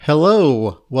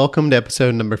Hello, welcome to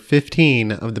episode number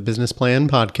 15 of the Business Plan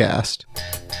Podcast.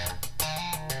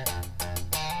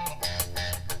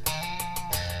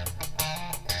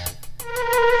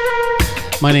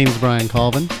 My name is Brian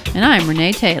Colvin. And I'm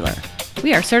Renee Taylor.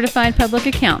 We are certified public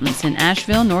accountants in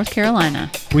Asheville, North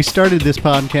Carolina. We started this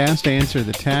podcast to answer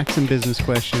the tax and business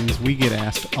questions we get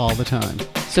asked all the time.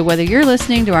 So whether you're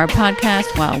listening to our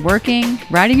podcast while working,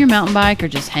 riding your mountain bike, or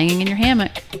just hanging in your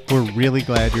hammock, we're really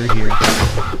glad you're here.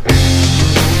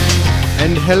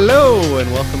 And hello, and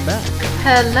welcome back.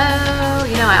 Hello.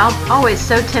 You know, I'm always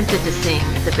so tempted to sing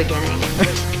at the beginning.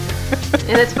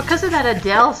 And it's because of that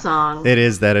Adele song. It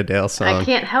is that Adele song. I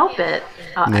can't help it.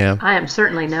 Yeah. I am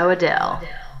certainly no Adele.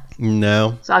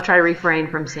 No. So I'll try to refrain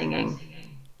from singing.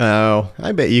 Oh,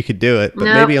 I bet you could do it, but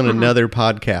maybe on another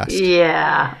podcast.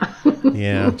 Yeah.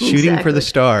 Yeah. Shooting for the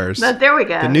Stars. But there we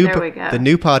go. The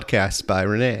new podcast by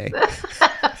Renee.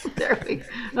 There we go.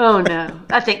 Oh, no.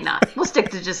 I think not. We'll stick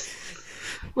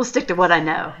to what I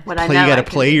know. You got to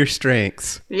play your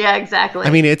strengths. Yeah, exactly.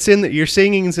 I mean, your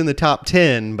singing's in the top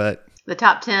 10, but the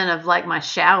top 10 of like my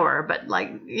shower, but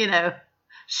like,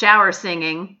 shower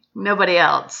singing, nobody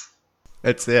else.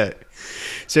 That's it.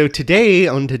 So today,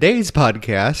 on today's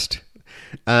podcast,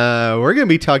 we're going to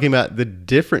be talking about the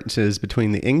differences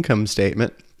between the income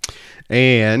statement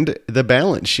and the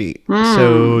balance sheet.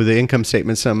 So the income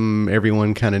statement, something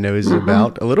everyone kind of knows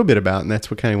about, a little bit about, and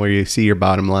that's what kind of where you see your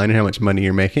bottom line and how much money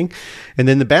you're making. And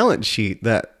then the balance sheet,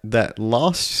 that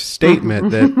lost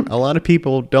statement that a lot of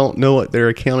people don't know what their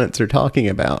accountants are talking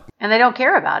about. And they don't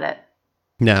care about it.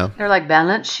 No. They're like,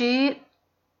 balance sheet?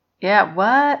 Yeah,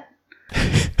 what?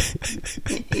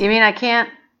 You mean I can't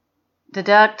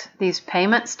deduct these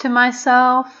payments to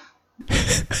myself?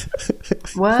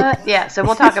 What? Yeah, so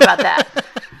we'll talk about that.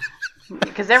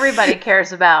 Because everybody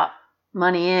cares about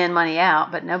money in, money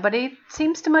out, but nobody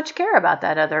seems to much care about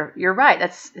that other. You're right.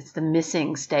 It's the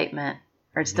missing statement,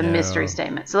 or it's the mystery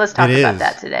statement. So let's talk about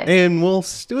that today. And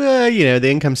the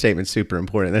income statement's super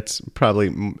important. That's probably,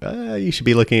 you should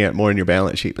be looking at more in your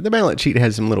balance sheet. But the balance sheet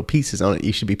has some little pieces on it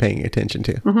you should be paying attention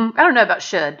to. Mm-hmm. I don't know about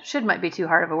should. Should might be too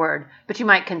hard of a word, but you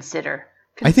might consider.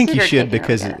 I think you should,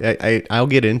 because I'll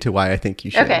get into why I think you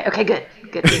should. Okay, good.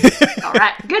 All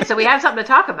right, good. So we have something to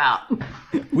talk about.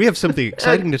 We have something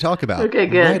exciting to talk about. Okay,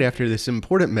 good. Right after this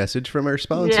important message from our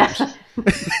sponsors. Yeah.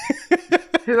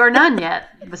 Who are none yet,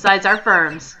 besides our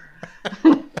firms.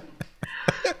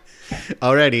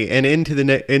 Alrighty, and into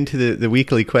the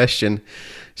weekly question.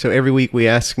 So every week we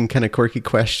ask some kind of quirky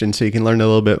questions so you can learn a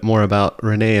little bit more about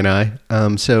Renee and I.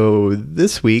 So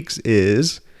this week's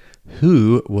is,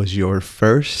 who was your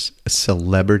first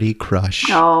celebrity crush?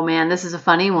 Oh, man, this is a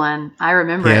funny one. I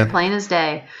remember it plain as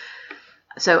day.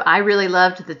 So I really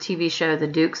loved the TV show The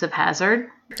Dukes of Hazzard.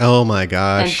 Oh, my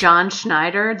gosh. And John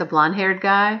Schneider, the blonde-haired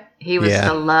guy, he was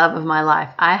the love of my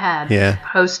life. I had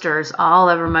posters all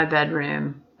over my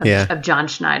bedroom of John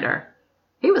Schneider.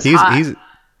 He was hot.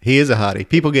 He is a hottie.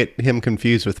 People get him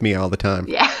confused with me all the time.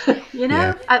 Yeah.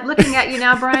 Looking at you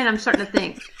now, Brian, I'm starting to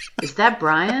think, is that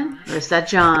Brian or is that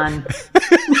John?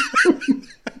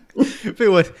 If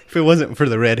it wasn't for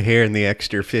the red hair and the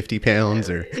extra 50 pounds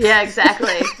or... Yeah,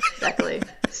 exactly.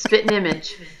 Spitting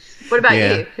image. What about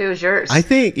you? Who was yours? I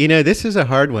think, this is a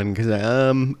hard one because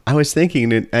I was thinking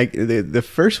the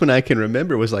first one I can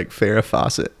remember was like Farrah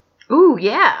Fawcett. Ooh,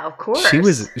 yeah, of course. She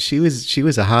was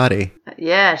a hottie.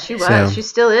 Yeah, she was. So, she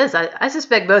still is. I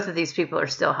suspect both of these people are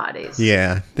still hotties.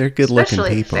 Yeah, they're good-looking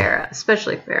people.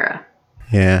 Especially Farrah.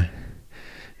 Yeah.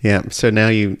 Yeah, so now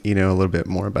you know a little bit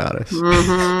more about us.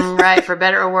 Mm-hmm, right, for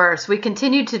better or worse. We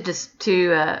continue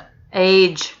to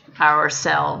age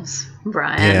ourselves,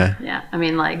 Brian. Yeah. I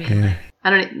mean,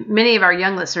 many of our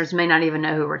young listeners may not even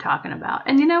know who we're talking about.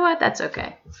 And you know what? That's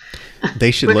okay.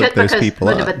 They should look those people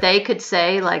up. But they could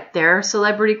say like their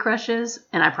celebrity crushes,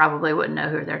 and I probably wouldn't know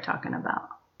who they're talking about.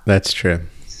 That's true.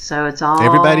 So it's all...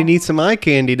 Everybody needs some eye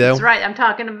candy, though. That's right. I'm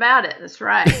talking about it. That's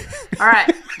right. All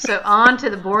right. So on to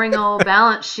the boring old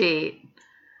balance sheet,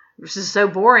 which is so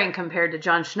boring compared to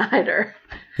John Schneider.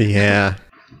 Yeah.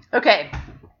 Okay.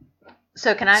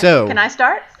 So can I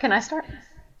start? Can I start?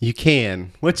 You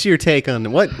can. What's your take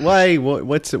on what's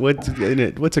in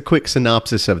it? What's a quick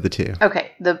synopsis of the two?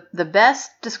 Okay. The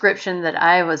best description that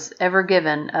I was ever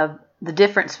given of the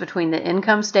difference between the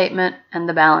income statement and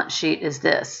the balance sheet is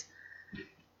this.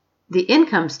 The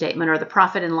income statement, or the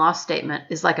profit and loss statement,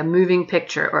 is like a moving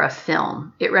picture or a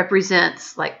film. It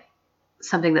represents like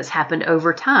something that's happened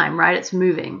over time, right? It's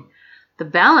moving. The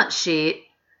balance sheet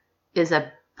is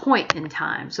a point in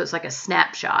time. So it's like a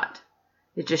snapshot.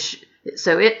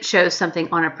 So it shows something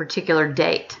on a particular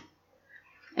date.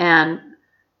 And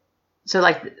so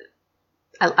like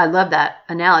I love that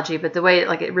analogy, but the way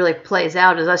it really plays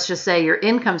out is, let's just say your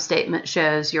income statement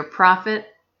shows your profit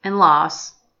and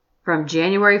loss from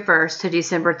January 1st to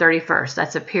December 31st.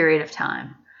 That's a period of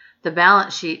time. The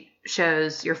balance sheet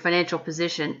shows your financial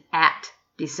position at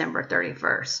December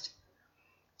 31st.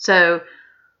 So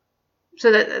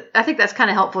that, I think that's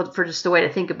kind of helpful for just a way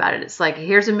to think about it. It's like,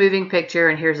 here's a moving picture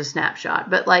and here's a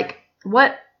snapshot. But like,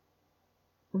 what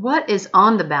is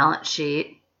on the balance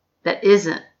sheet that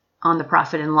isn't on the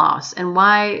profit and loss, and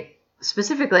why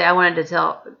specifically I wanted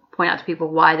to point out to people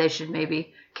why they should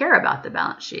maybe care about the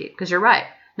balance sheet? Because you're right,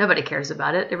 nobody cares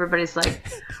about it. Everybody's like,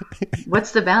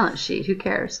 what's the balance sheet? Who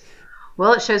cares?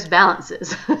 Well, it shows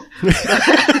balances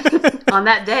on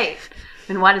that date.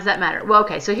 And why does that matter? Well,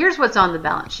 okay, so here's what's on the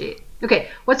balance sheet. Okay,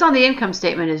 what's on the income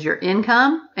statement is your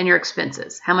income and your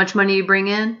expenses. How much money you bring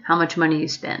in, how much money you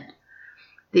spend.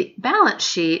 The balance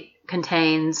sheet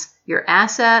contains your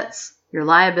assets, your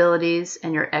liabilities,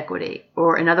 and your equity.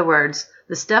 Or in other words,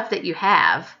 the stuff that you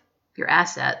have, your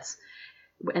assets,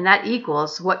 and that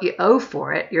equals what you owe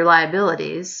for it, your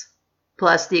liabilities,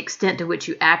 plus the extent to which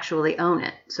you actually own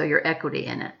it, so your equity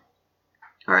in it.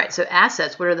 All right, so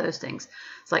assets, what are those things?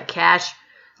 It's like cash,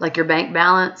 like your bank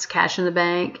balance, cash in the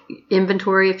bank,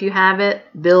 inventory if you have it,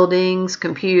 buildings,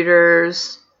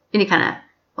 computers, any kind of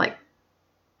like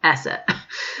asset.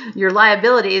 Your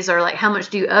liabilities are like, how much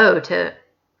do you owe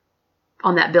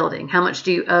on that building? How much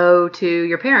do you owe to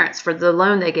your parents for the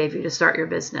loan they gave you to start your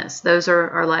business? Those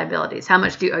are liabilities. How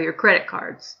much do you owe your credit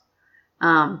cards?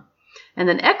 And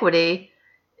then equity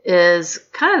is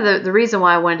kind of the reason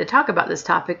why I wanted to talk about this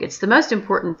topic. It's the most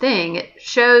important thing. It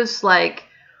shows like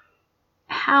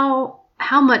how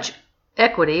much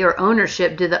equity or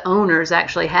ownership do the owners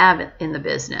actually have in the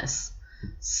business.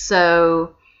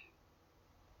 So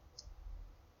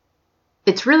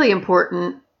it's really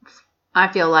important, I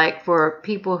feel like, for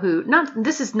people who,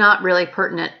 this is not really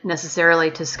pertinent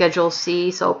necessarily to Schedule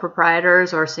C sole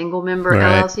proprietors or single member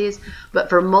Right. LLCs, but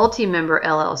for multi-member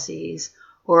LLCs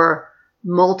or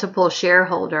multiple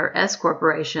shareholder S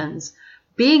corporations,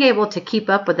 being able to keep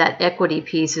up with that equity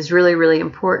piece is really, really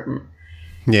important.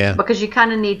 Yeah. Because you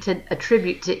kind of need to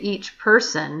attribute to each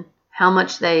person how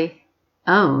much they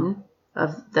own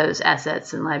of those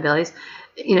assets and liabilities,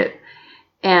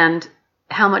 and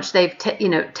how much they've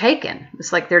taken.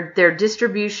 It's like their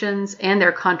distributions and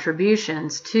their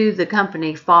contributions to the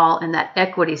company fall in that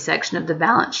equity section of the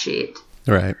balance sheet.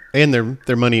 Right. And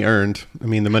their money earned. I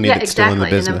mean, the money that's still in the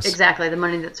business. Exactly. The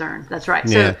money that's earned. That's right.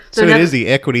 Yeah. So it is the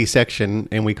equity section,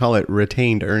 and we call it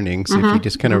retained earnings. If you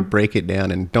just kind of break it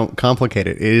down and don't complicate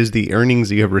it, it is the earnings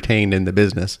you have retained in the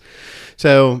business.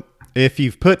 So if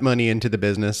you've put money into the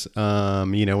business,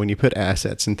 when you put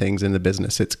assets and things in the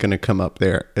business, it's going to come up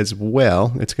there as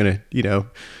well. It's going to,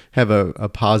 have a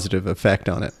positive effect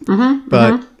on it.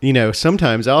 But,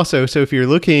 sometimes also, so if you're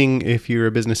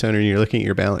a business owner and you're looking at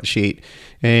your balance sheet,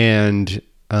 and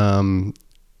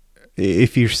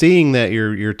if you're seeing that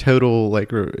your total,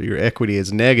 like your equity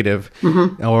is negative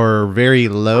or very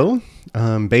low,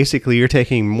 basically you're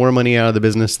taking more money out of the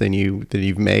business than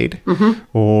you've made,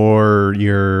 or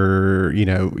you're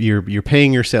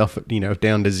paying yourself,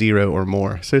 down to zero or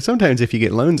more. So sometimes if you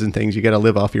get loans and things, you got to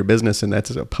live off your business, and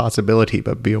that's a possibility,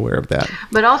 but be aware of that.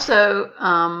 But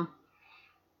also,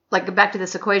 like back to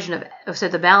this equation of so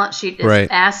the balance sheet is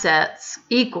assets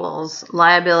equals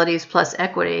liabilities plus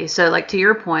equity. So like to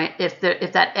your point, if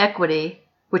that equity,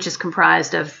 which is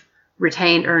comprised of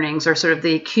retained earnings or sort of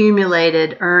the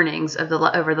accumulated earnings of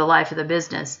over the life of the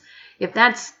business, if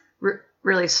that's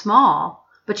really small,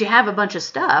 but you have a bunch of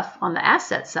stuff on the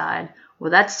asset side,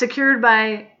 well,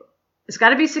 it's got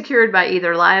to be secured by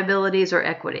either liabilities or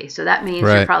equity. So that means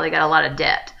you've probably got a lot of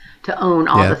debt to own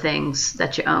all the things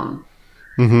that you own.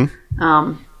 And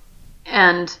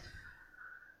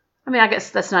I mean, I guess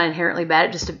that's not inherently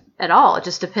bad at all. It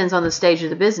just depends on the stage of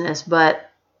the business, but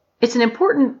it's an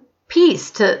important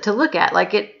piece to look at.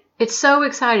 Like it's so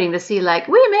exciting to see, like,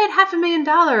 we made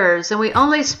 $500,000 and we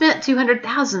only spent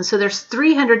 $200,000. So there's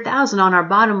 $300,000 on our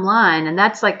bottom line. And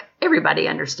that's like, everybody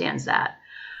understands that.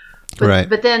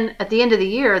 But then at the end of the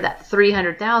year, that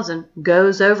 $300,000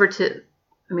 goes over to,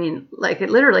 it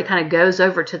literally kind of goes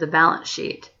over to the balance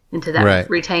sheet, into that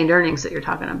retained earnings that you're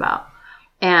talking about.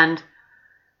 And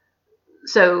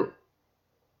so,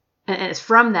 and it's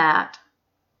from that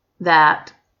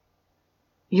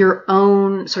your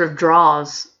own sort of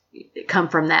draws come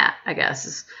from that, I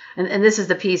guess. And this is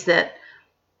the piece that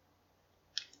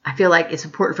I feel like it's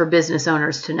important for business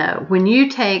owners to know. When you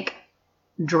take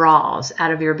draws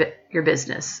out of your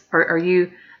business, or are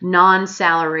you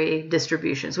non-salary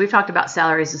distributions? We've talked about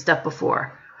salaries and stuff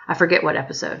before. I forget what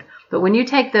episode. But when you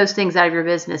take those things out of your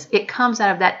business, it comes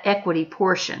out of that equity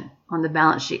portion on the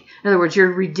balance sheet. In other words,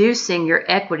 you're reducing your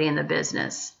equity in the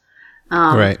business.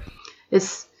 Right.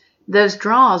 Those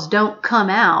draws don't come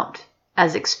out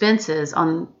as expenses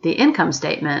on the income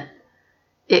statement.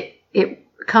 It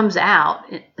comes out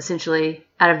essentially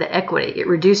out of the equity. It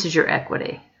reduces your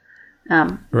equity.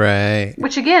 Right.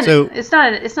 Which again, So, it's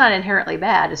not inherently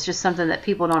bad. It's just something that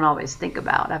people don't always think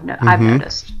about. I've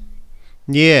noticed.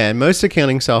 yeah, and most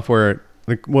accounting software,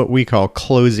 like what we call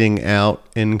closing out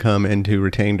income into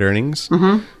retained earnings.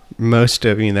 Most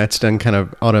of that's done kind of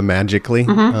automagically.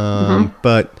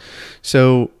 But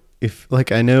so if,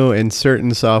 like, I know in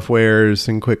certain softwares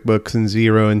and QuickBooks and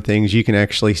Xero and things, you can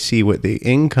actually see what the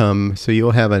income. So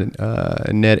you'll have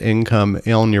a net income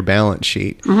on your balance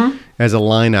sheet as a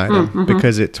line item,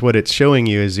 because it's what it's showing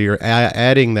you is you're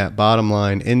adding that bottom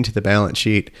line into the balance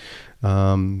sheet.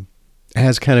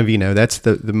 As kind of, that's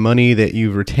the money that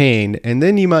you've retained. And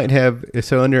then you might have,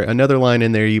 so under another line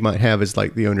in there, you might have is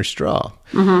like the owner's draw.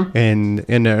 And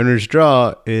the owner's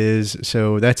draw is,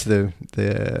 so that's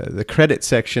the credit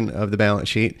section of the balance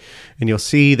sheet. And you'll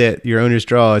see that your owner's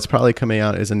draw is probably coming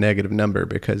out as a negative number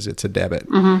because it's a debit.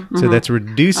 So that's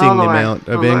reducing the amount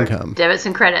of income. Debits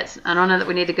and credits. I don't know that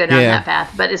we need to go down that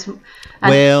path, but it's...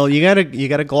 Well, you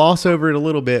gotta gloss over it a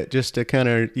little bit just to kind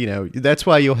of, that's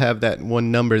why you'll have that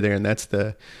one number there, and that's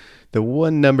the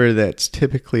one number that's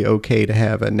typically okay to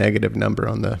have a negative number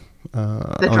on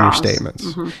on your statements.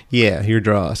 Yeah, your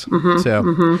draws. So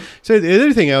the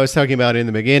other thing I was talking about in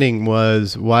the beginning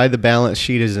was why the balance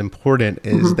sheet is important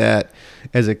is that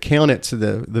as accountants,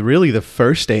 the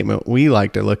first statement we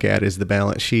like to look at is the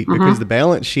balance sheet, because the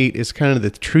balance sheet is kind of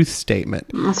the truth statement.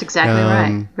 That's exactly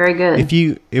right. Very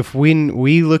good. If when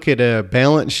we look at a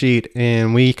balance sheet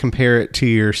and we compare it to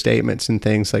your statements and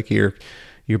things like your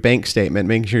bank statement,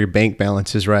 making sure your bank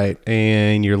balance is right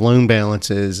and your loan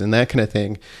balances and that kind of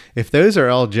thing. If those are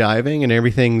all jiving and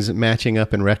everything's matching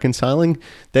up and reconciling,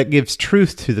 that gives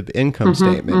truth to the income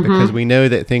statement, because we know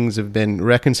that things have been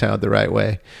reconciled the right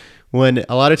way. When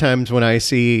a lot of times when I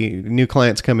see new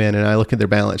clients come in and I look at their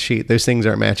balance sheet, those things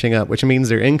aren't matching up, which means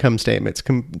their income statements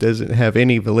doesn't have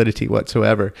any validity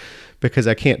whatsoever, because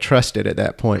I can't trust it at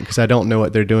that point because I don't know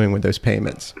what they're doing with those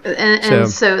payments. And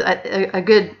so a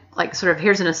good, like, sort of,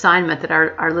 here's an assignment that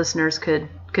our listeners could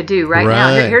do right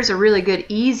now. Here's a really good,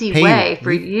 easy way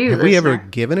for you, have listener. we ever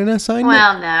given an assignment?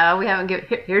 Well, no, we haven't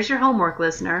given. Here's your homework,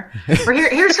 listener. Or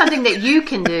here's something that you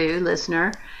can do,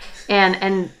 listener.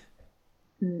 And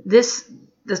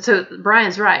so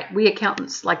Brian's right. We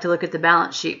accountants like to look at the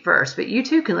balance sheet first, but you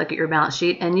too can look at your balance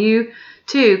sheet, and you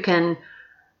too can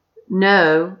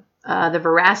know the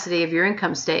veracity of your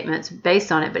income statements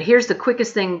based on it. But here's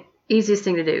the easiest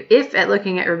thing to do. If at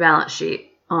looking at your balance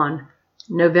sheet on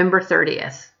November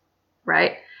 30th,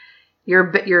 right,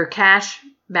 your cash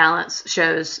balance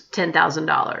shows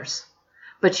 $10,000,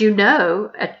 but you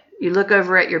look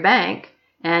over at your bank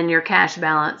and your cash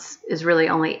balance is really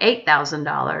only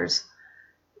 $8,000,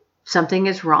 something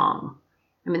is wrong.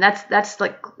 I mean, that's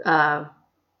like,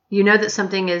 that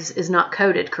something is not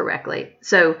coded correctly.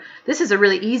 So this is a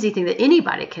really easy thing that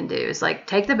anybody can do, is like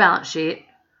take the balance sheet,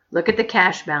 look at the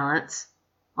cash balance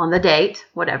on the date,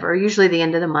 whatever, usually the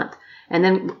end of the month, and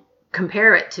then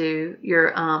compare it to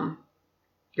your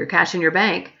cash in your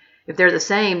bank. If they're the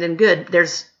same, then good.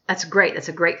 That's great. That's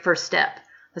a great first step.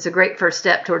 That's a great first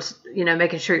step towards,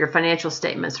 making sure your financial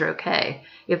statements are okay.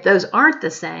 If those aren't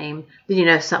the same,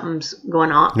 then something's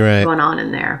going on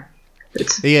in there.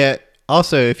 Yeah.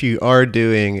 Also, if you're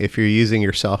using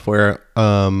your software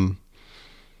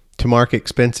to mark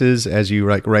expenses as you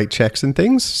write checks and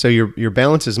things, so your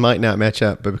balances might not match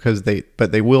up,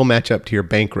 but they will match up to your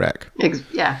bank rec.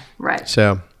 Yeah. Right.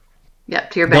 So.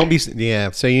 Yep, to your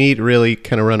bank. So you need to really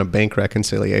kind of run a bank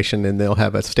reconciliation, and they'll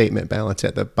have a statement balance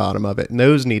at the bottom of it. And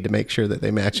those need to make sure that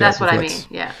they match up. That's what I mean.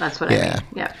 Yeah, that's what I mean.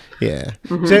 Yeah. Yeah.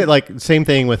 So like same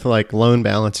thing with like loan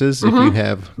balances. If you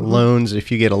have loans,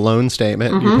 if you get a loan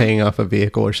statement, you're paying off a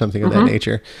vehicle or something of that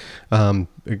nature.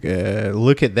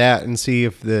 Look at that and see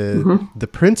if the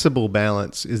principal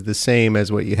balance is the same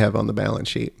as what you have on the balance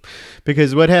sheet.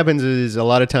 Because what happens is a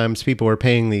lot of times people are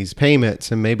paying these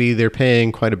payments, and maybe they're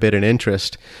paying quite a bit in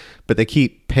interest, but they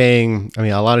keep paying. I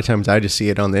mean, a lot of times I just see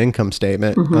it on the income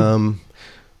statement.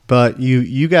 But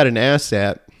you got an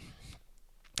asset,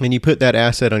 and you put that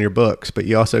asset on your books, but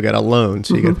you also got a loan,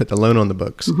 so you got to put the loan on the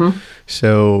books.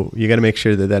 So you got to make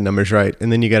sure that number's right,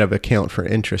 and then you got to account for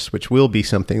interest, which will be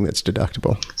something that's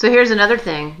deductible. So here's another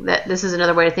thing, this is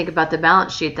another way to think about the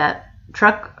balance sheet. That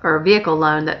truck or vehicle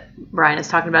loan that Brian is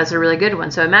talking about is a really good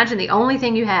one. So imagine the only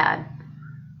thing you had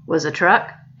was a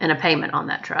truck and a payment on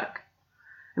that truck.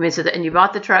 I mean, and you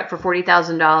bought the truck for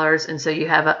 $40,000, and so you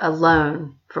have a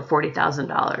loan for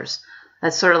 $40,000.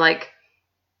 That's sort of like,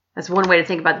 that's one way to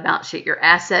think about the balance sheet. Your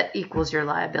asset equals your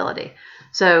liability.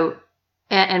 So,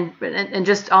 and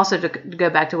just also to go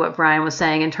back to what Brian was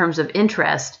saying in terms of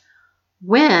interest,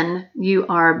 when you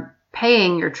are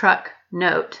paying your truck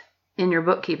note in your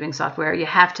bookkeeping software, you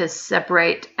have to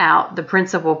separate out the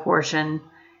principal portion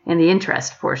and the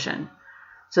interest portion.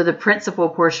 So the principal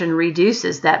portion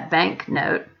reduces that bank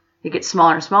note. It gets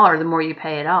smaller and smaller the more you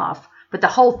pay it off. But the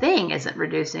whole thing isn't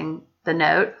reducing the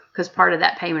note because part of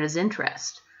that payment is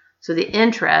interest. So the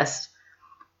interest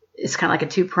is kind of like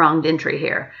a two-pronged entry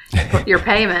here. Your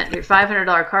payment, your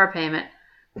 $500 car payment,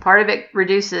 part of it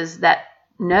reduces that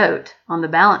note on the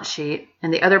balance sheet,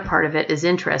 and the other part of it is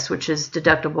interest, which is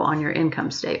deductible on your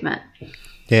income statement.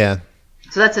 Yeah.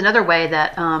 So that's another way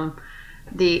that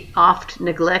the oft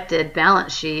neglected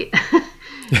balance sheet.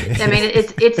 I mean,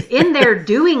 it's in there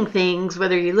doing things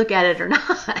whether you look at it or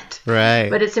not. Right.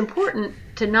 But it's important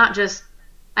to not just,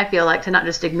 I feel like, to not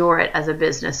just ignore it as a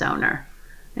business owner.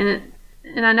 And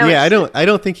I know. Yeah, I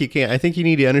don't think you can. I think you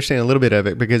need to understand a little bit of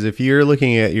it, because if you're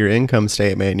looking at your income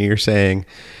statement and you're saying,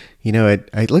 you know,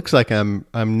 it looks like I'm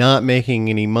not making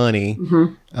any money,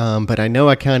 but I know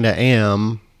I kind of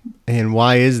am. And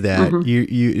why is that?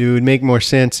 It would make more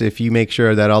sense if you make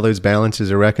sure that all those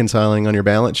balances are reconciling on your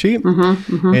balance sheet.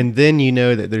 And then you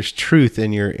know that there's truth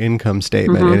in your income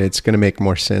statement, and it's going to make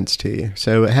more sense to you.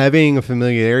 So having a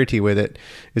familiarity with it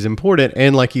is important.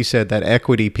 And like you said, that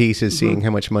equity piece is seeing how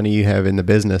much money you have in the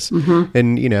business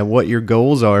and, you know, what your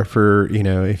goals are for, you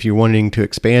know, if you're wanting to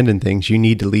expand in things, you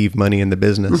need to leave money in the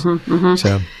business.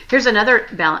 So here's another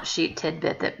balance sheet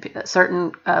tidbit that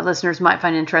certain listeners might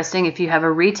find interesting. If you have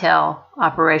a retail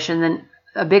operation, then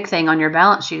a big thing on your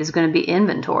balance sheet is going to be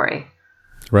inventory.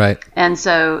 Right. And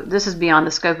so this is beyond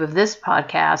the scope of this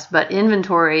podcast, but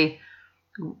inventory,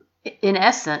 in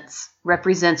essence,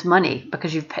 represents money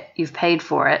because you've paid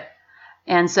for it.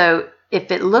 And so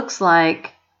if it looks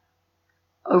like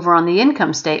over on the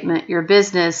income statement, your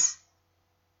business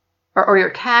or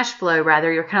your cash flow,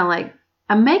 rather, you're kind of like,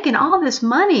 I'm making all this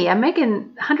money. I'm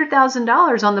making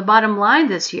 $100,000 on the bottom line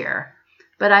this year,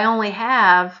 but I only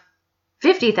have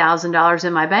 $50,000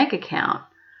 in my bank account.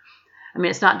 I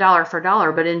mean, it's not dollar for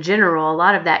dollar, but in general, a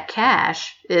lot of that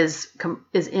cash is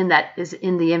in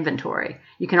the inventory.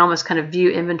 You can almost kind of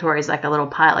view inventory as like a little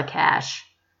pile of cash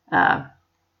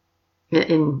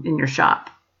in your shop.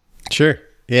 Sure.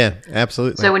 Yeah,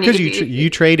 absolutely. So when you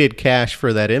traded cash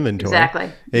for that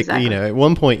inventory. Exactly. You know, at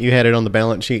one point you had it on the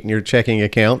balance sheet in your checking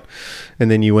account,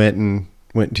 and then you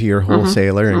went to your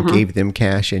wholesaler and gave them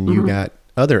cash, and you got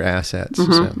other assets.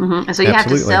 And so you have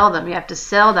to sell them. You have to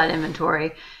sell that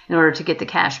inventory in order to get the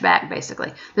cash back,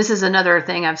 basically. This is another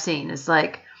thing I've seen. It's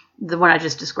like the one I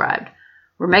just described.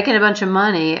 We're making a bunch of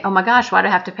money. Oh my gosh, why do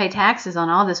I have to pay taxes on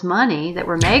all this money that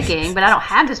we're making, but I don't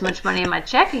have this much money in my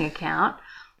checking account?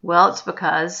 Well, it's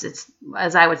because it's,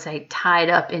 as I would say, tied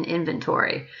up in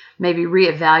inventory. Maybe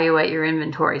reevaluate your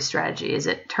inventory strategy. Is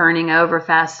it turning over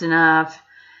fast enough?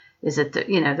 Is it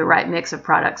the right mix of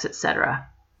products, etc.?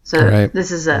 So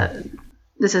this is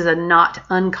a not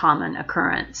uncommon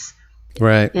occurrence,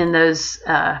 in those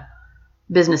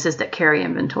businesses that carry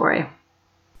inventory.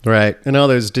 Right. And all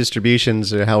those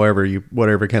distributions,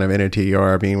 whatever kind of entity you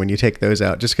are, I mean, when you take those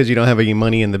out, just because you don't have any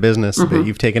money in the business that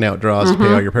you've taken out draws to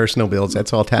pay all your personal bills,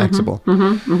 that's all taxable.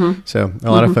 So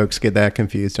a lot of folks get that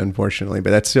confused, unfortunately. But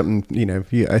that's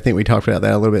something, I think we talked about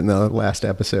that a little bit in the last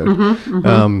episode.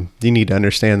 You need to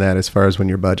understand that as far as when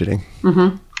you're budgeting.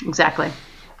 Exactly.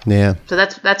 Yeah. So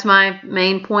that's my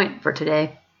main point for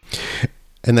today.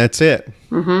 And that's it.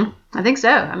 I think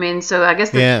so. I mean, so I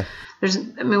guess I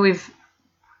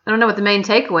don't know what the main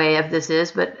takeaway of this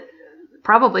is, but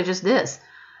probably just this.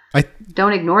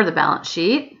 Don't ignore the balance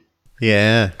sheet.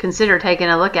 Yeah. Consider taking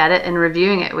a look at it and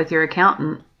reviewing it with your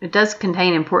accountant. It does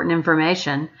contain important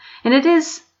information, and it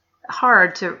is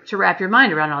hard to wrap your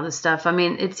mind around all this stuff. I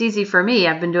mean, it's easy for me.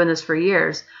 I've been doing this for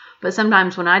years, but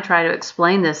sometimes when I try to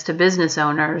explain this to business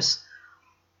owners,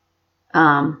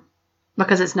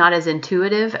 because it's not as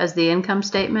intuitive as the income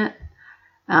statement,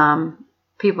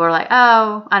 people are like,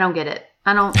 "Oh, I don't get it.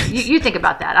 I don't. You think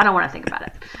about that. I don't want to think about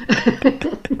it."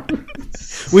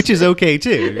 Which is okay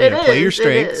too. Play your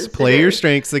strengths. Play your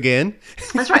strengths again.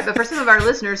 That's right. But for some of our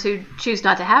listeners who choose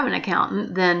not to have an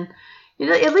accountant, then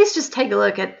at least just take a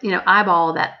look at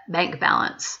eyeball that bank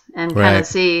balance and kind of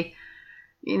see.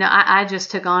 I just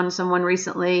took on someone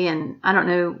recently, and I don't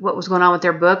know what was going on with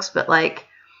their books, but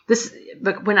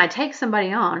But when I take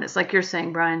somebody on, it's like you're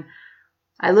saying, Brian.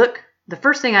 I look the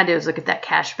first thing I do is look at that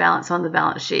cash balance on the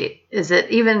balance sheet. Is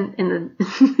it even in the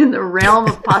in the realm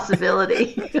of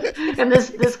possibility? And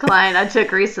this client I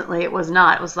took recently, it was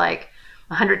not. It was like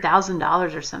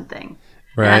 $100,000 or something.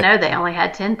 Right. And I know they only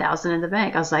had $10,000 in the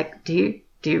bank. I was like, do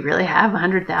you really have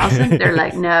 $100,000? They're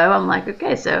like, no. I'm like,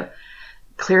 okay, so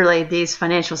clearly these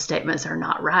financial statements are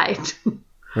not right.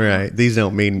 Right. These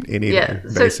don't mean anything, Yeah.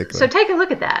 basically. So take a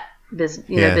look at that,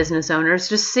 business owners.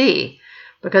 Just see,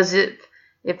 because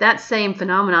if that same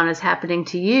phenomenon is happening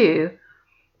to you,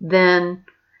 then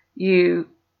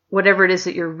whatever it is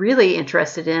that you're really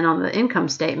interested in on the income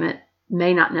statement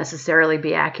may not necessarily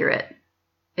be accurate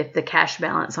if the cash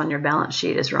balance on your balance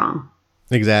sheet is wrong.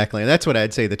 Exactly. And that's what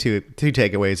I'd say the two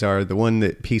takeaways are.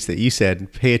 The piece that you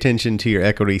said, pay attention to your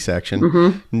equity section.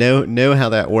 Mm-hmm. Know how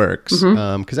that works.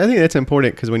 Mm-hmm. Because I think that's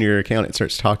important, because when your accountant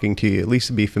starts talking to you, at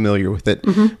least be familiar with it,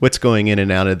 what's going in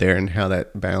and out of there and how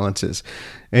that balances.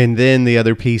 And then the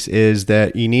other piece is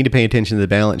that you need to pay attention to the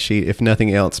balance sheet, if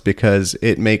nothing else, because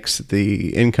it makes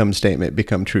the income statement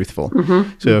become truthful.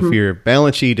 So if your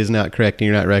balance sheet is not correct and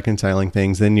you're not reconciling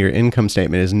things, then your income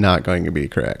statement is not going to be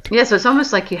correct. Yeah, so it's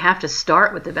almost like you have to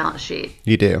start with the balance sheet.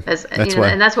 You do. That's why,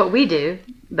 and that's what we do.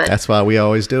 But that's why we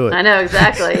always do it. I know,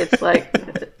 exactly. It's like,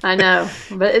 I know,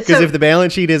 but it's because if the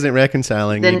balance sheet isn't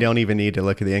reconciling, then you don't even need to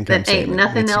look at the income statement. Ain't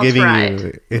nothing else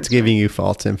right. It's giving you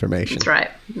false information.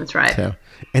 That's right. So,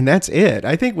 and that's it.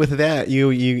 I think with that,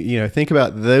 you think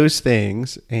about those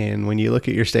things, and when you look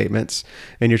at your statements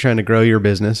and you're trying to grow your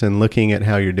business and looking at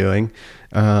how you're doing,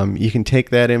 you can take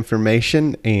that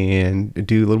information and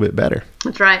do a little bit better.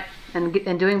 That's right. And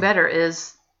doing better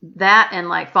is that, and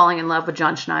like falling in love with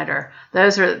John Schneider.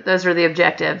 Those are the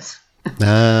objectives.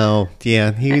 Oh,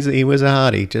 yeah. He was a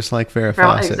hottie, just like Farrah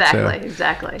Fawcett.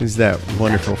 Exactly. He's that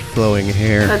wonderful flowing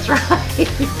hair. That's right.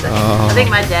 I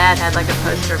think my dad had like a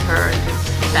poster of her in his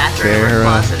bathroom or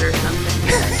closet or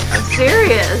something. I'm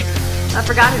serious. I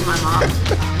forgot who my mom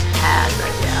had,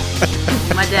 but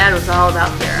yeah. My dad was all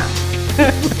about Farrah.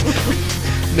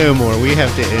 No more. We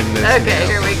have to end this. Okay, now.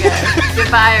 Here we go.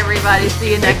 Goodbye, everybody.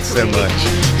 See you next week. Thanks so much.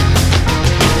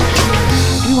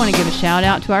 We want to give a shout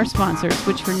out to our sponsors,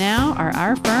 which for now are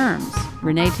our firms,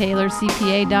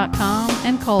 ReneeTaylorCPA.com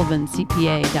and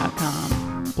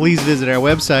ColvinCPA.com. Please visit our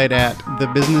website at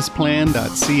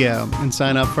thebusinessplan.co and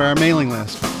sign up for our mailing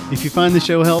list. If you find the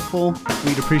show helpful,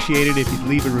 we'd appreciate it if you'd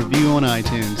leave a review on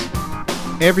iTunes.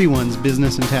 Everyone's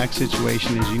business and tax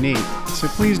situation is unique, so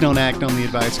please don't act on the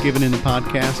advice given in the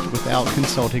podcast without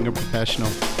consulting a professional.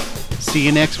 See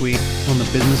you next week on the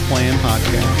Business Plan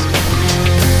Podcast.